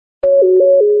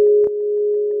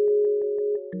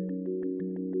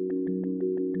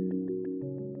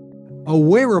a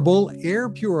wearable air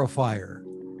purifier.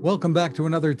 Welcome back to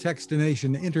another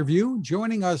Techstination interview.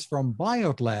 Joining us from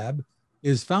Biotlab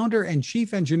is founder and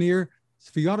chief engineer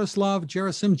Sviatoslav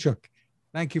Gerasimchuk.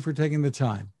 Thank you for taking the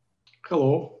time.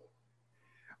 Hello.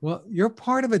 Well, you're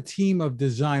part of a team of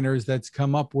designers that's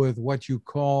come up with what you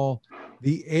call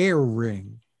the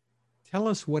Air-Ring. Tell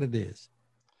us what it is.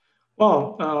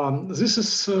 Well, this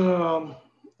is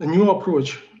a new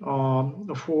approach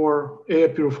for air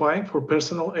purifying, for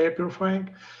personal air purifying.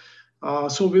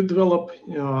 So we develop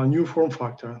a new form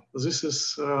factor. This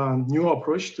is a new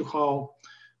approach to how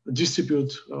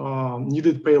distribute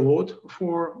needed payload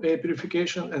for air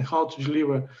purification and how to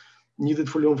deliver needed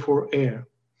volume for air.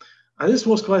 And this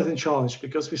was quite a challenge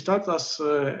because we started as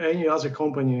any other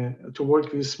company to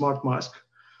work with smart mask.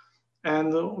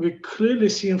 And we clearly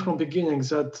seen from beginning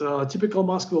that typical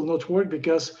mask will not work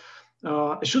because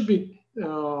it should be,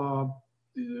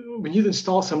 we need to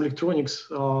install some electronics,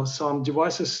 some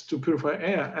devices to purify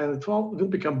air, and it will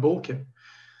become bulky.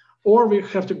 Or we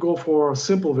have to go for a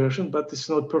simple version, but it's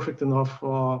not perfect enough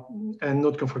and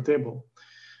not comfortable.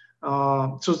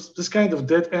 So this kind of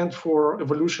dead end for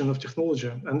evolution of technology.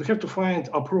 And we have to find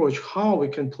approach how we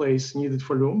can place needed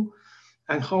volume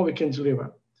and how we can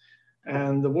deliver.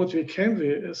 And what we can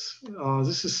do is,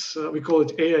 we call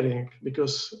it Air-Ring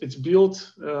because it's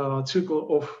built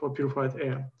circle of purified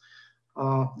air.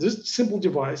 This simple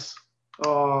device,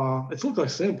 it looks like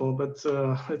simple, but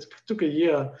it took a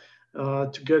year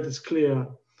to get it clear.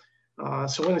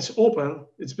 So when it's open,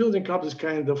 it's building up this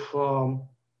kind of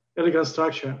elegant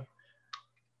structure.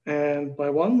 And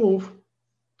by one move,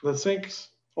 the thing's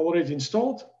already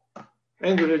installed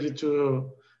and we're ready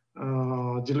to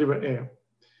deliver air.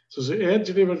 So the air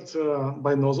delivered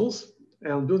by nozzles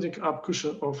and building up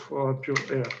cushion of pure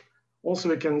air. Also,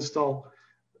 we can install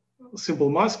simple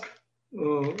mask.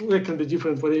 There can be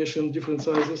different variation, different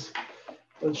sizes.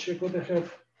 Let's check what I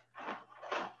have.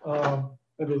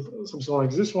 Maybe something like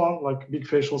this one, like big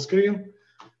facial screen.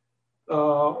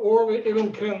 Or we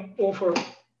even can offer,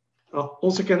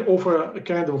 also can offer a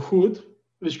kind of hood,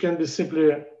 which can be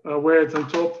simply wear on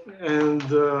top. And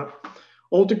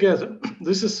altogether,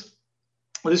 this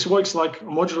works like a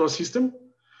modular system,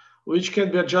 which can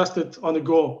be adjusted on the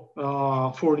go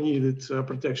for needed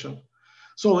protection.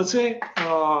 So let's say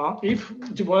if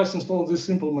device installed this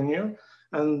simple manner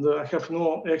and have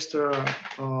no extra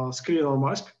screen or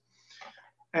mask,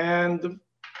 and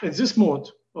in this mode,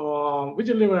 we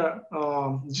deliver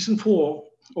decent flow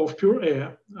of pure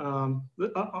air.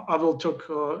 I will talk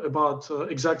about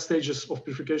exact stages of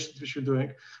purification which we're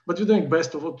doing, but we're doing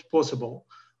best of what possible.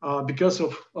 Because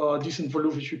of decent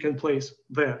volume which you can place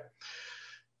there.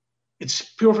 It's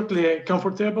perfectly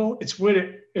comfortable. It's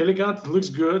very elegant. It looks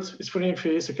good. It's for any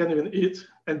face. I can even eat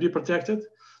and be protected.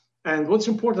 And what's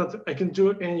important, I can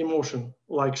do any motion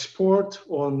like sport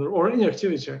or any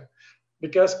activity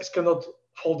because it cannot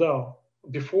fall down.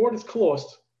 Before it's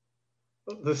closed,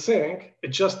 the thing, it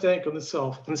just tank on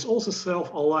itself and it's also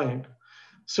self-aligning.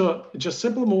 So just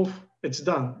simple move, it's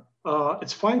done.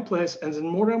 It's fine place, and the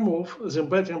more I move, the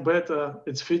better and better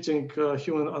it's fitting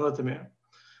human anatomy.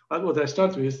 And what I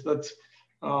start with, that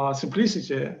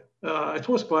simplicity, it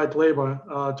was quite labor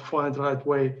to find the right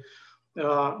way,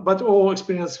 but all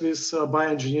experience with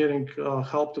bioengineering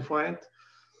helped to find.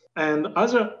 And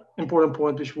other important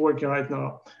point which we're working right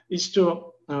now is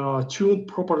to tune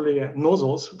properly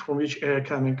nozzles from which air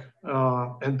coming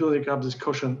and building up this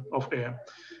cushion of air.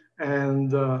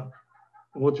 And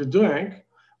what we're doing,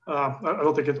 I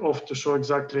will take it off to show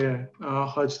exactly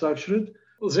how it's structured.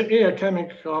 The air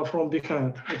coming from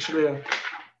behind, actually a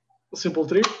simple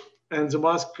trick, and the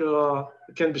mask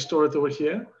can be stored over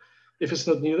here if it's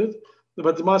not needed.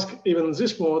 But the mask, even in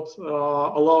this mode,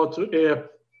 allow to air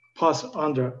pass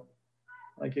under,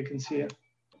 like you can see.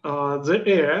 The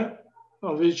air,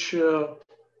 which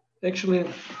actually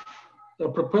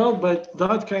propelled by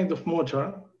that kind of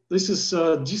motor, this is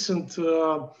a decent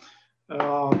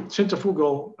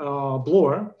centrifugal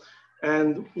blower,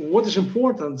 and what is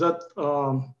important that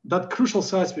that crucial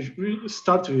size which we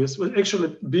start with will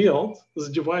actually build the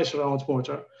device around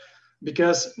motor,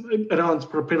 because around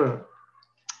propeller,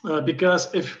 because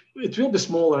if it will be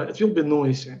smaller, it will be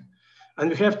noisy, and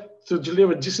we have to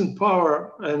deliver decent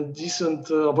power and decent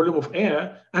volume of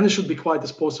air, and it should be quiet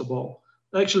as possible.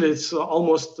 Actually, it's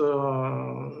almost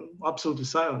absolutely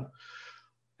silent.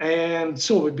 And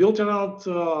so we built around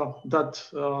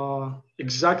that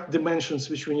exact dimensions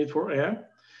which we need for air,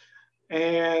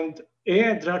 and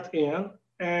air dragged in,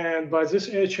 and by these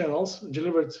air channels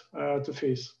delivered to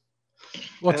face.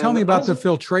 Well, tell me about the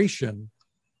filtration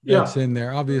that's in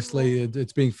there. Obviously,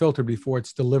 it's being filtered before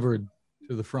it's delivered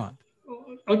to the front.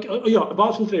 Okay, yeah,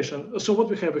 about filtration. So what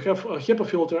we have a HEPA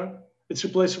filter. It's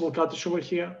replaceable cartridge over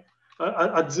here.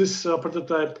 At this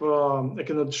prototype, I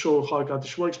cannot show how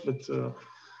cartridge works, but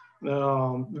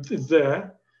it's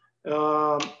there.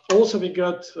 Also, we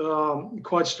got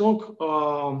quite strong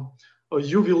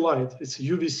UV light. It's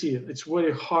UVC. It's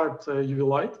very hard UV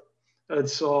light.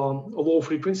 It's a low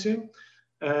frequency,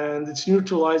 and it's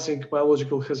neutralizing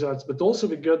biological hazards. But also,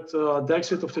 we got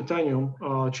dioxide of titanium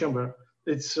chamber.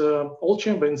 It's all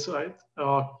chamber inside,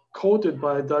 coated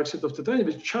by dioxide of titanium,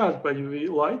 which charged by UV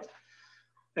light.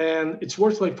 And it's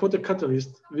works like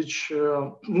photocatalyst, which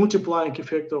multiplying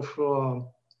effect of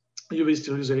UV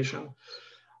sterilization.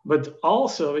 But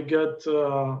also we got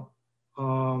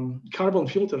carbon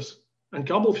filters, and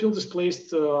carbon filters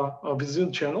placed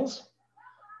within channels.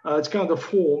 It's kind of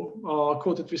foam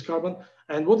coated with carbon.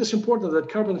 And what is important that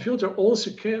carbon filter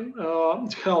also can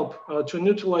help to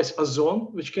neutralize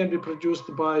ozone, which can be produced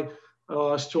by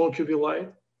strong UV light.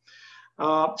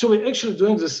 So we're actually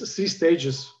doing this 3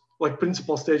 stages, like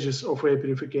principal stages of air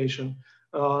purification.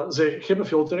 The HEPA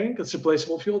filtering, it's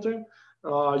replaceable filter,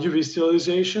 UV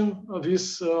sterilization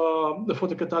with the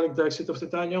photocatalytic dioxide of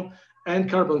titanium, and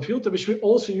carbon filter, which we're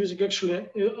also using actually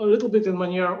a little bit in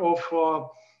manner of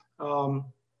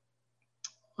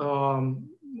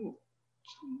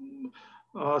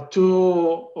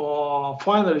to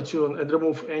finally tune and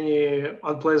remove any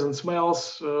unpleasant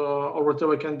smells or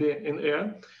whatever can be in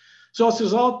air. So as a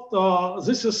result,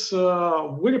 this is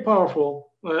a very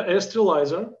powerful air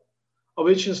sterilizer,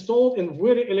 which is installed in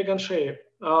very elegant shape.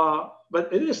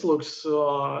 But it is looks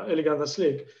elegant and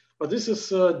sleek. But this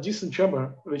is a decent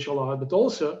chamber, which allowed. But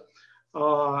also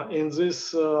in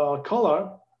this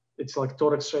color, it's like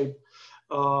thorax shape.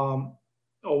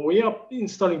 We are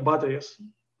installing batteries,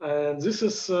 and this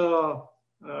is a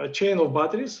chain of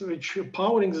batteries which are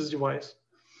powering this device.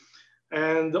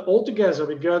 And altogether,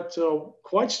 we got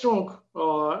quite strong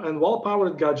and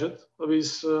well-powered gadget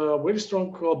with very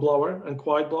strong blower and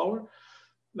quiet blower.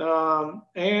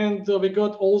 And we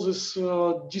got all these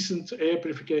decent air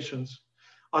purifications.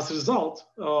 As a result,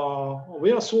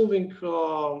 we are solving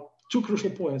 2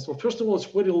 crucial points. Well, first of all, it's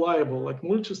very reliable, like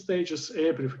multi-stages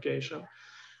air purification.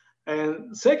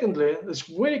 And secondly, it's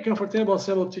very comfortable and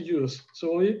simple to use.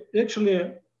 So we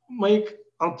actually make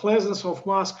unpleasantness of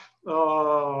mask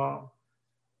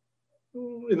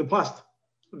in the past,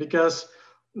 because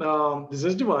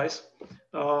this device,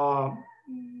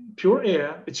 pure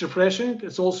air, it's refreshing,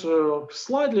 it's also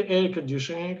slightly air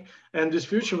conditioning, and this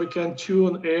future we can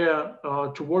tune air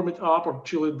to warm it up or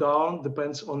chill it down,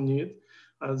 depends on need.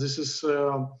 This is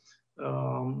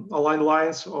aligned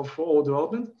lines of all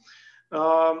development.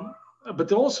 But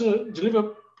they also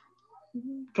deliver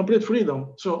complete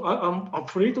freedom. So I'm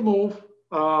free to move,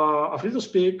 I'm free to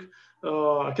speak,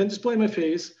 I can display my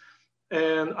face,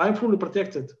 and I'm fully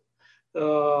protected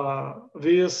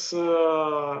with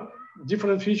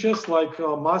different features like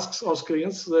masks or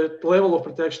screens. The level of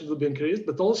protection will be increased,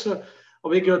 but also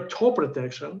we got top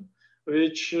protection,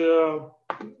 which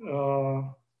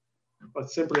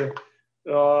simply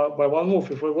by one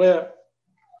move, if we wear.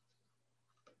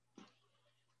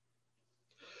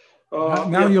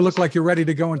 Now you look like you're ready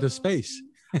to go into space.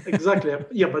 Exactly.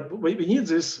 Yeah, but we need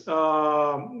this.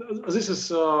 This is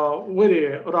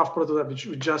very rough prototype, which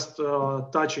we're just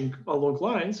touching along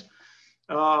lines.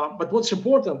 But what's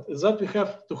important is that we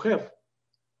have to have,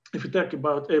 if we talk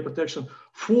about air protection,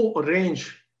 full range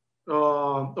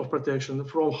of protection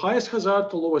from highest hazard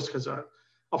to lowest hazard.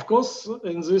 Of course,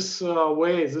 in this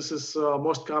way, this is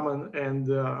most common and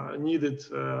needed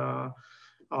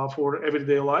for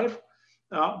everyday life.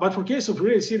 But for case of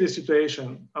really serious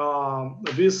situation,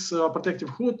 this protective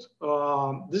hood,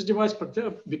 this device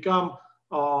become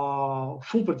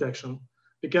full protection,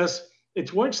 because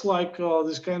it works like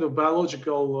this kind of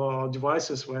biological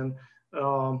devices when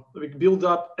we build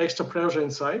up extra pressure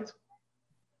inside.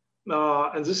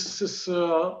 And this is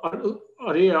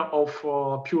area of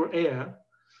pure air,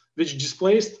 which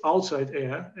displaced outside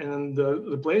air and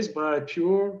replaced by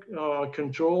pure,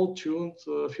 controlled, tuned,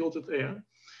 filtered air.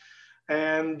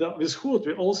 And with hood,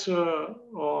 we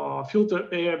also filter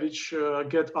air which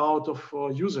get out of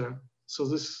user. So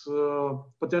this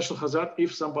potential hazard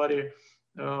if somebody,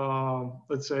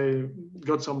 let's say,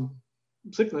 got some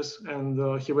sickness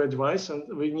and he wear device, and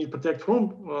we need protect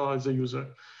from the user.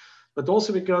 But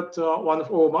also we got one of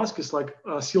our masks is like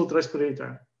a sealed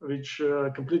respirator, which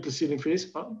completely sealing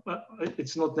face.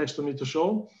 It's not next to me to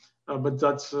show, but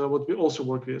that's what we also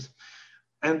work with.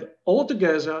 And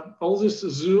altogether, all this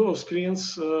zoo of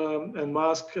screens and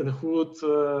mask and hood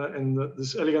and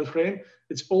this elegant frame,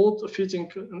 it's all fitting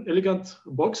an elegant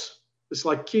box It's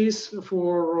like case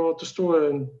for to store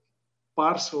in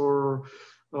parts or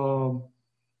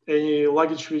any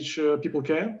luggage which people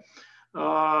carry.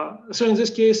 So in this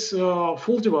case,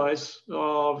 full device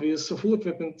with full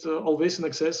equipment, always in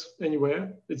access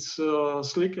anywhere. It's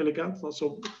sleek, elegant.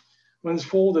 So when it's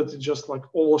folded, it's just like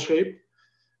oval shape,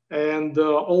 and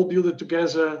all built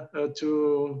together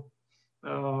to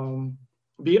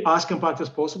be as compact as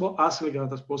possible, as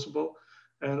elegant as possible,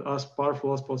 and as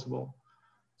powerful as possible.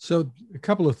 So a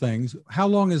couple of things. How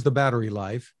long is the battery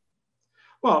life?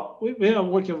 Well, we are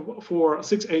working for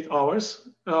 6-8 hours,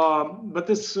 but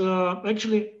it's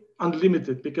actually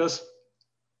unlimited because,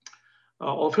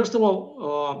 well, first of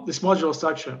all, this modular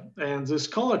structure and this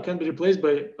color can be replaced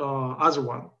by other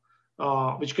one,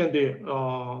 which can be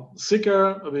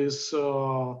thicker with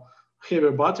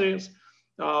heavier batteries,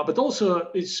 but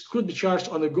also it could be charged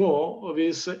on the go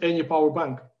with any power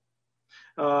bank.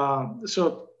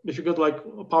 So if you got like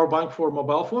a power bank for a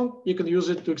mobile phone, you can use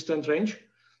it to extend range.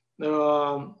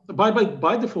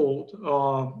 By default,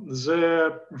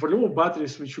 the volume of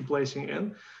batteries which you're placing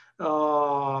in,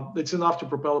 it's enough to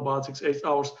propel about 6-8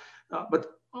 hours. But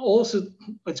also,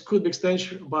 it could be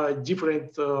extended by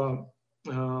different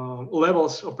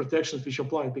levels of protection which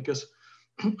apply, because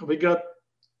we got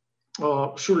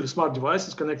surely smart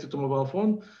devices connected to mobile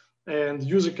phone, and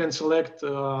user can select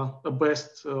a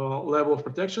best level of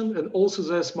protection, and also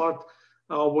the smart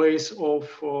ways of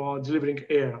delivering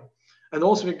air. And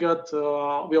also we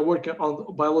are working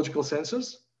on biological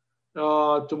sensors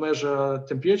to measure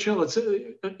temperature. Let's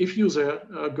say if user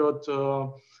got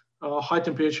high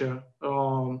temperature,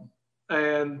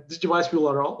 and this device will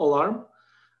alarm,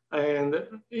 and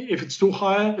if it's too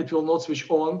high, it will not switch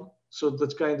on. So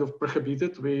that's kind of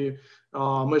prohibited. We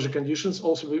measure conditions.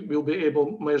 Also, we will be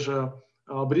able to measure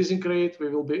breathing rate. We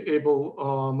will be able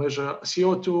to measure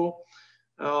CO2.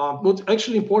 But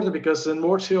actually important, because the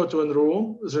more CO2 in the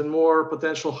room, the more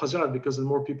potential hazard, because the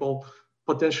more people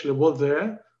potentially were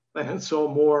there, and so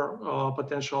more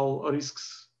potential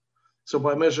risks. So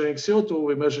by measuring CO2,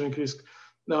 we're measuring risk.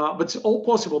 But it's all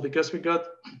possible because we got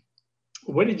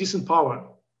very decent power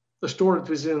stored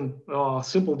within a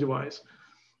simple device.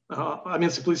 I mean,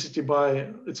 simplicity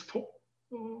by its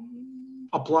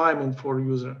appliement for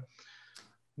user.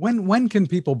 When can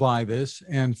people buy this,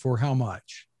 and for how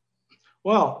much?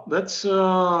 Well, that's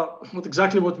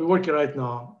exactly what we're working right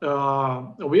now.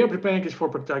 We are preparing it for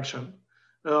protection.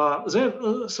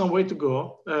 There's some way to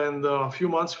go, and a few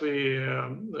months we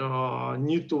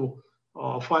need to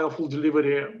final full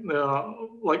delivery,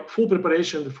 like full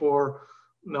preparation for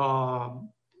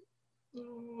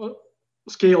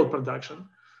scaled production.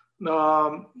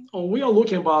 We are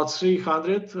looking about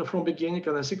 300 from beginning,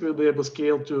 and I think we'll be able to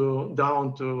scale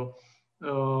down to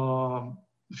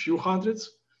a few hundreds.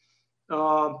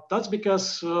 That's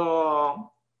because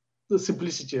the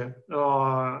simplicity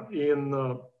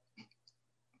in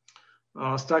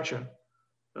structure.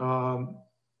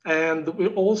 And we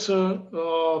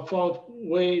also found a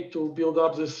way to build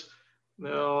up this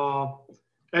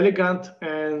elegant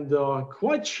and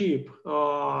quite cheap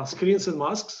screens and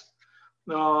masks,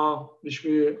 which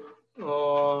we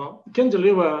can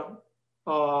deliver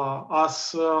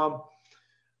as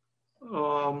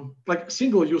like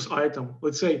single-use item.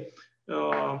 Let's say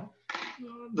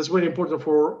that's very important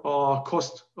for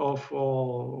cost of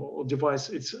device.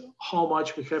 It's how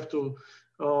much we have to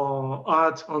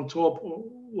add on top,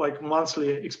 like monthly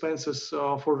expenses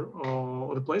for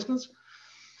replacements.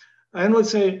 And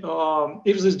let's say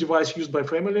if this device used by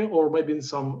family, or maybe in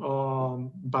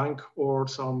some bank or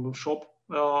some shop,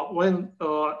 when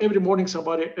every morning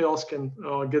somebody else can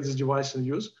get this device and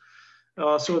use.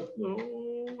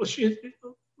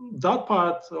 That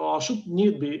part should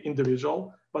need be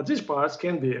individual, but these parts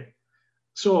can be.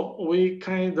 So we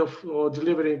kind of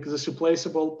delivering the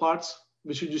replaceable parts,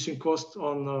 which reducing cost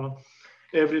on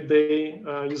everyday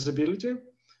usability.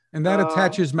 And that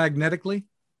attaches magnetically?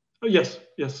 Yes.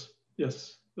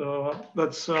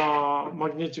 That's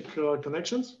magnetic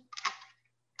connections.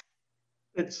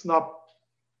 It's not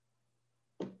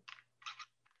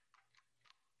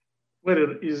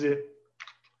very easy.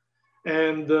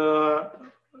 And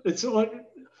it's like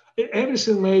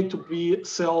everything made to be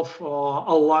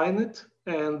self-aligned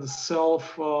and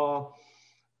self how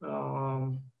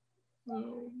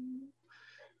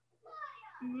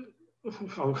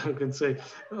I can say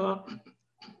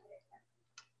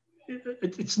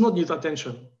it's not need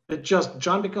attention. It's just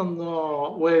jumping on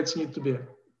where it's need to be.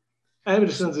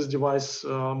 Everything this device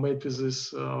made with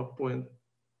this point.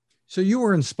 So you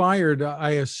were inspired,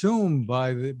 I assume,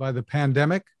 by the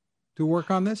pandemic to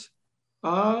work on this?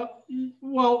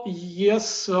 Well,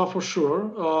 yes, for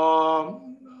sure.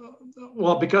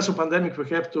 well, because of pandemic, we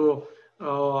have to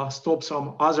stop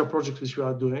some other projects which we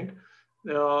are doing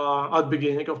at the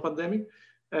beginning of pandemic.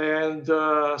 And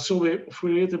so we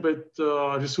freed a bit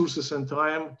resources and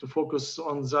time to focus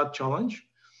on that challenge.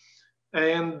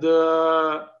 And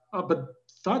but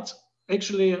that's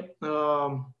actually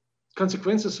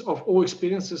consequences of all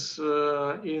experiences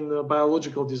in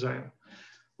biological design.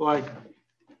 Like,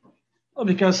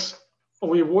 because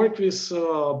we work with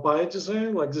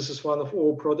biodesign, like this is one of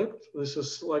our products. This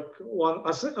is like one,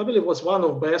 I believe was one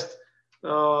of best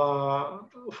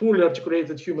fully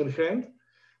articulated human hand.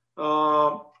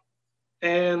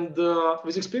 And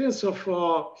with experience of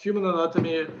human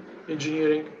anatomy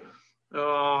engineering,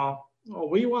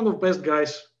 we one of best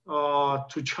guys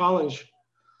to challenge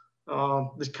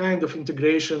this kind of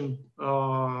integration,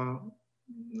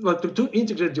 like to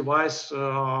integrate device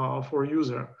for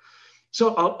user.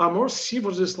 So I more see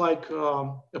for this like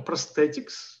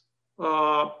prosthetics,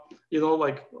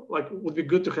 like would be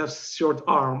good to have short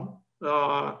arm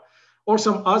or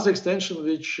some other extension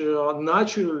which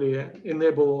naturally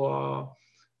enable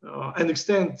and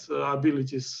extend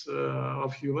abilities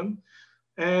of human.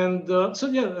 And so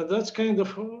yeah, that's kind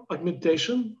of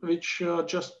augmentation which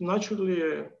just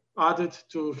naturally added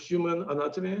to human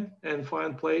anatomy and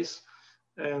find place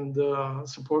and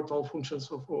support all functions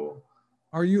of all.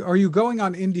 Are you going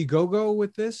on Indiegogo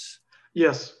with this?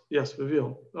 Yes, we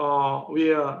will.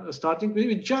 We are starting.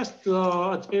 We just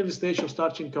at early stage of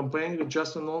starting campaign. We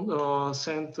just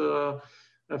sent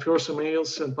first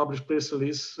emails and published press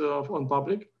release on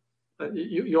public.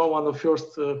 You are one of the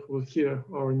first who hear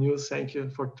our news. Thank you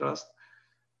for trust.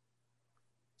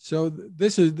 So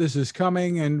this is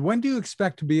coming, and when do you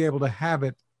expect to be able to have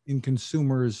it in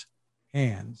consumers'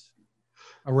 hands?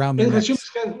 Around the consumers'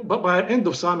 hands, but by end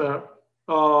of summer.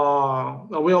 We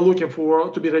are looking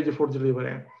to be ready for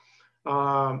delivery. We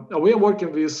are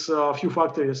working with a few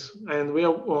factories, and we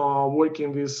are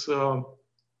working with a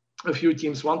few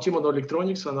teams. One team on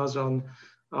electronics, another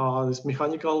on this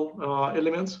mechanical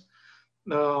elements.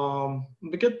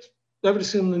 We get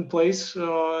everything in place,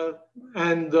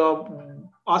 and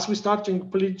as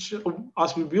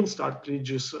we will start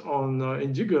pledges on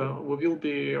Indigo, we will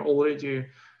be already.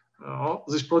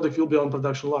 This product will be on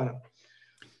production line.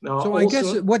 So I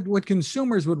guess what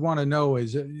consumers would want to know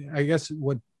is, I guess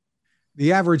what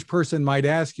the average person might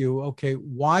ask you, okay,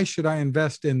 why should I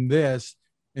invest in this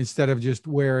instead of just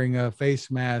wearing a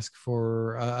face mask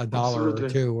for $1 or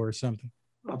 $2 or something?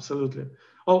 Absolutely.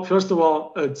 Well, first of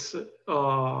all, it's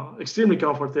extremely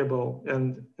comfortable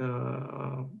and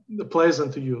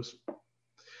pleasant to use.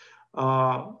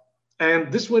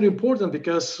 And this is very important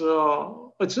because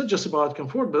it's not just about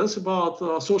comfort, but it's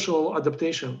about social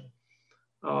adaptation.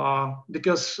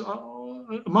 Because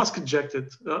mask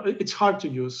injected, it's hard to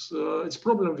use. It's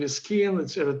problem with skin,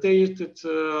 it's irritated,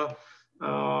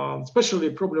 especially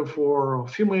a problem for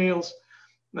females,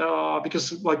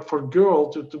 because like for girl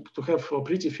to have a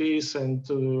pretty face and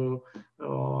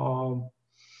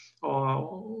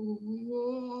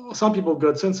some people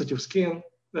got sensitive skin.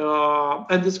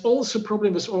 And it's also a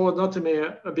problem with our anatomy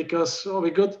because we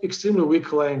got extremely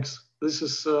weak legs. This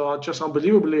is just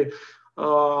unbelievably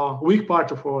weak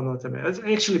part of our anatomy. It's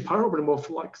actually a problem of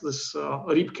like this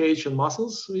rib cage and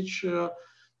muscles, which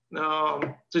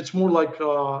it's more like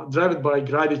driven by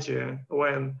gravity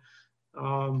when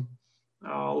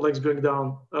legs going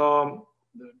down.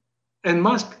 And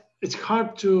mask, it's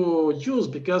hard to use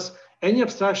because any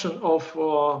obstruction of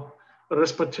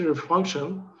respiratory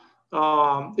function,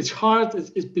 it's hard.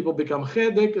 People become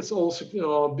headache. It's also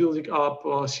building up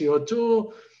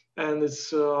CO2. And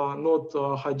it's not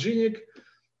hygienic.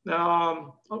 We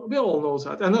all know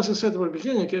that. And as I said at the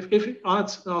beginning, if we add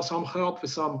some help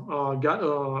with some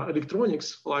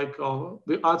electronics, like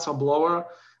we add some blower,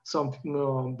 some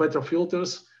better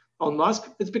filters on mask,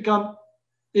 it's become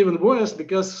even worse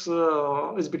because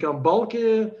it's become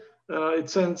bulky. It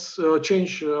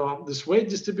change this weight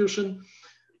distribution.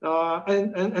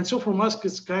 And so for mask,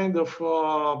 it's kind of,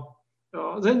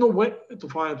 there's no way to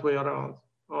find way around.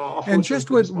 And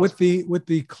just with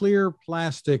the clear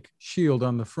plastic shield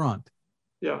on the front,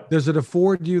 does it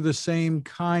afford you the same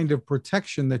kind of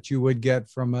protection that you would get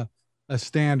from a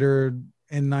standard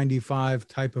N95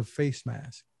 type of face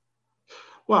mask?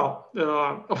 Well,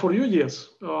 for you, yes.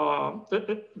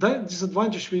 The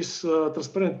disadvantage with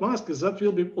transparent mask is that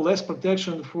will be less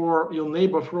protection for your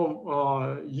neighbor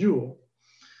from you.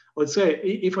 Let's say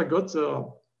if I got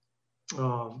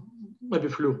maybe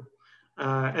flu,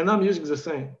 and I'm using the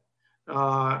same,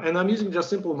 and I'm using just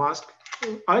simple mask.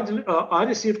 I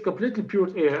receive completely pure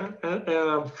air and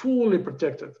I'm fully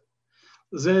protected.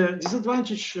 The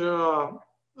disadvantage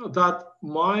that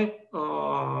my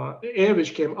air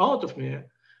which came out of me,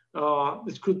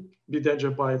 it could be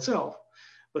danger by itself.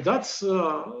 But that's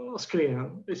a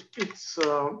screen. It's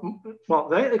well,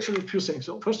 there are actually a few things.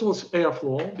 So first of all, it's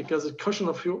airflow, because the cushion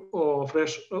of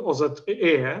fresh or that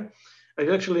air, it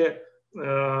actually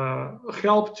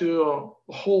help to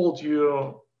hold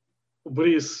your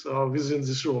breeze within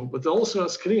this room. But also a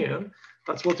screen,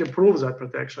 that's what improves that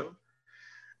protection.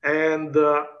 And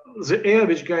the air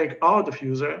which going out of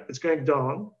user, it's going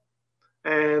down.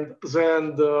 And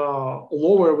then the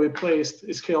lower we placed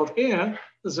is held air,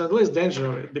 then less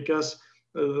danger, because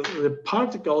the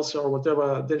particles or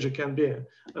whatever danger can be,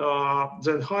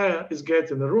 then higher is get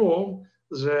in the room,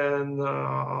 then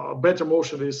better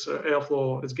motion is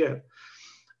airflow is get.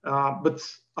 But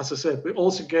as I said, we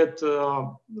also get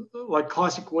like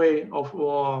classic way of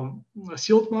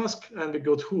sealed mask, and we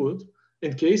got hood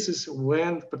in cases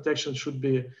when protection should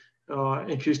be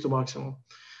increased to maximum.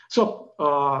 So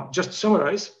just to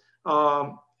summarize,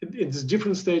 it's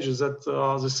different stages. That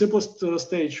the simplest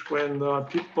stage when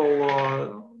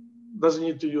people doesn't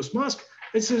need to use mask,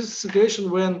 it's a situation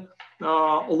when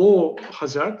low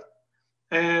hazard,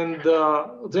 and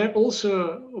they're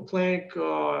also playing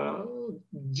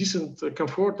decent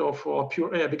comfort of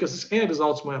pure air, because it's air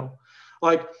without smell.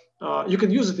 Like you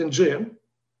can use it in gym,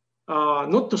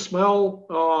 not to smell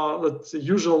the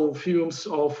usual fumes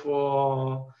of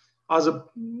other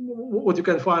what you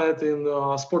can find in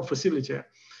a sport facility,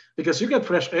 because you get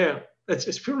fresh air.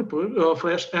 It's purely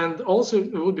fresh, and also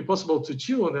it would be possible to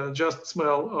tune and just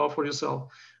smell for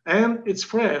yourself. And it's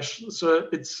fresh, so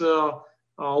it's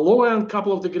lower than a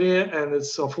couple of degrees, and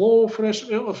it's a flow fresh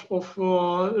air of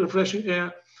refreshing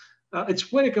air. It's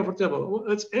very comfortable.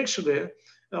 It's actually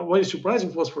very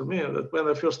surprising was for me that when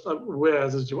I first wear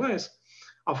this device,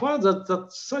 I found that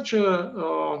that's such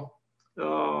a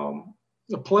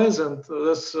pleasant,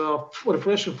 this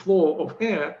refreshing flow of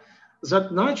air,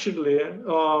 that naturally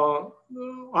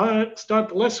I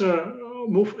start lesser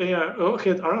move air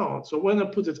head around. So when I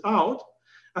put it out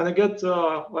and I get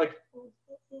like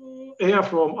air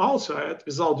from outside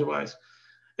without device,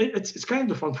 it's kind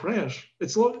of unfresh.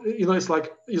 It's it's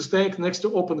like you staying next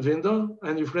to open window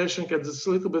and you're freshing, and it's a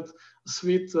little bit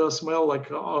sweet smell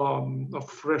like of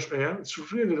fresh air. It's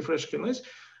really refreshing and nice.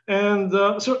 And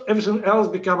so everything else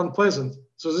become unpleasant.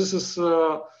 So this is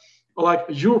like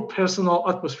your personal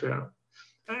atmosphere,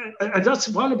 and that's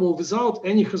valuable without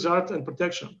any hazard and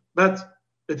protection. But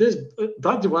it is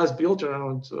that device built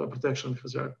around protection and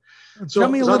hazard. So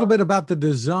tell me a little bit about the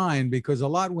design, because a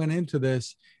lot went into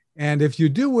this. And if you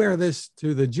do wear this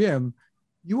to the gym,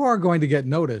 you are going to get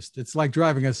noticed. It's like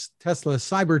driving a Tesla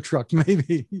Cybertruck,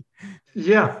 maybe.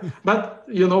 Yeah, but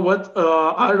you know what?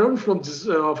 I learned from this,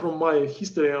 from my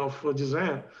history of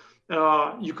design.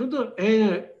 You could do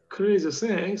any crazy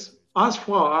things as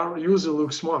far user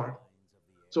looks smart.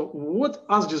 So what,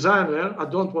 as designer, I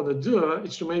don't want to do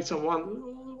is to make someone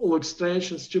look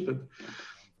strange and stupid.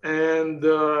 And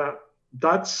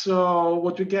that's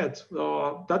what we get.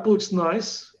 That looks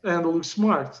nice and looks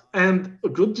smart. And a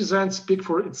good design speaks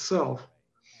for itself.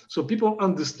 So people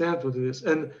understand what it is.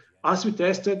 And as we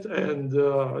tested and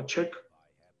check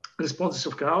responses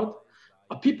of crowd,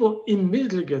 people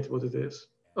immediately get what it is.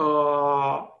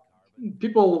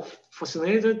 People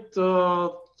fascinated.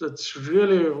 That's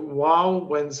really wow,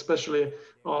 when especially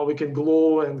we can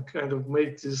glow and kind of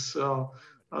make this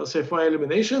say fire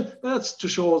illumination. That's to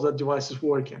show that device is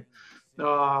working.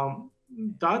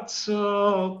 That's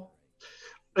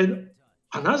and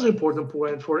another important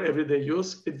point for everyday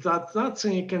use is that that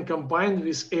thing can combine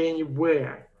with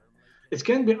anywhere. It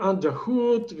can be under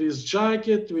hood, with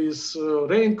jacket, with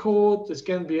raincoat. It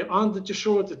can be under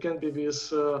t-shirt. It can be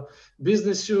with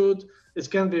business suit. It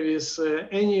can be with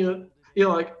any,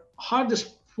 like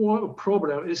hardest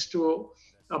problem is to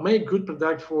make good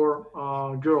product for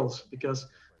girls, because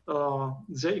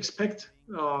they expect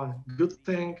good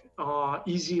thing,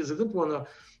 easy. They don't want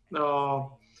to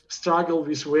struggle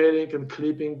with wearing and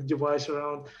clipping the device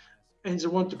around, and they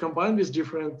want to combine with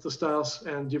different styles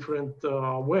and different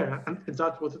wear, and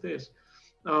that's what it is.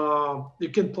 You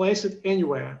can place it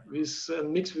anywhere with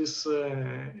mix with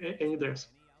any dress.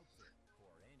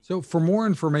 So for more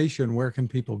information, where can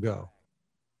people go?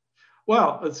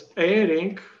 Well, it's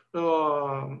airring.com,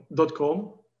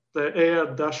 the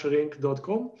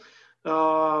air-ring.com.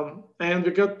 And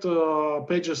we got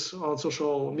pages on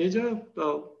social media,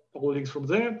 all links from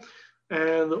there.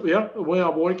 And yeah, we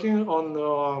are working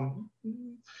on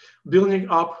building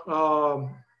up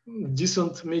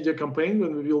decent media campaign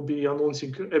when we will be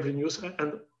announcing every news.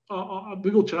 And we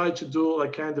will try to do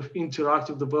like kind of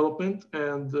interactive development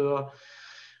and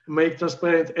make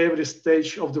transparent every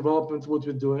stage of development what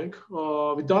we're doing.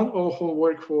 We've done our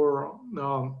homework for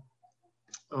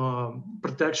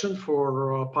protection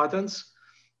for patents.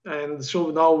 And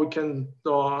so now we can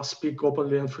speak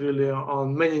openly and freely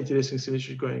on many interesting things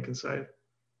which are going inside.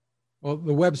 Well,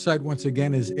 the website, once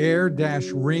again, is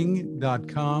air-ring.com.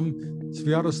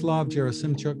 Sviatoslav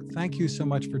Gerasimchuk, thank you so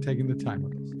much for taking the time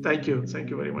with us. Thank you.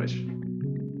 Thank you very much.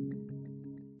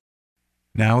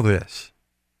 Now this.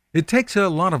 It takes a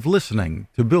lot of listening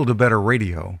to build a better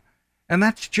radio, and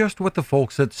that's just what the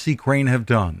folks at C. Crane have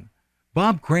done.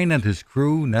 Bob Crane and his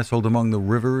crew, nestled among the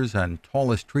rivers and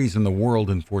tallest trees in the world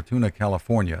in Fortuna,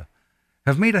 California,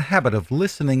 have made a habit of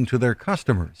listening to their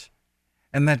customers.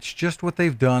 And that's just what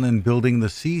they've done in building the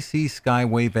CC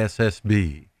Skywave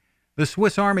SSB, the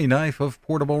Swiss Army knife of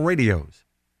portable radios.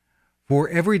 For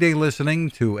everyday listening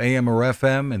to AM or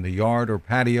FM in the yard or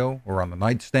patio or on the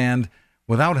nightstand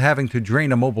without having to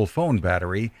drain a mobile phone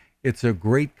battery, it's a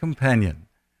great companion.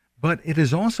 But it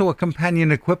is also a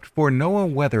companion equipped for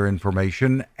NOAA weather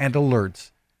information and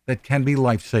alerts that can be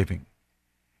life-saving.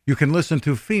 You can listen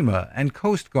to FEMA and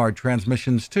Coast Guard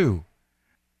transmissions too.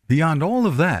 Beyond all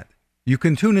of that, you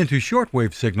can tune into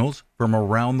shortwave signals from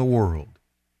around the world.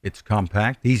 It's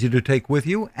compact, easy to take with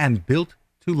you, and built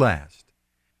to last.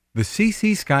 The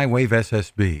CC Skywave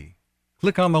SSB.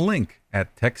 Click on the link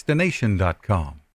at Techstination.com.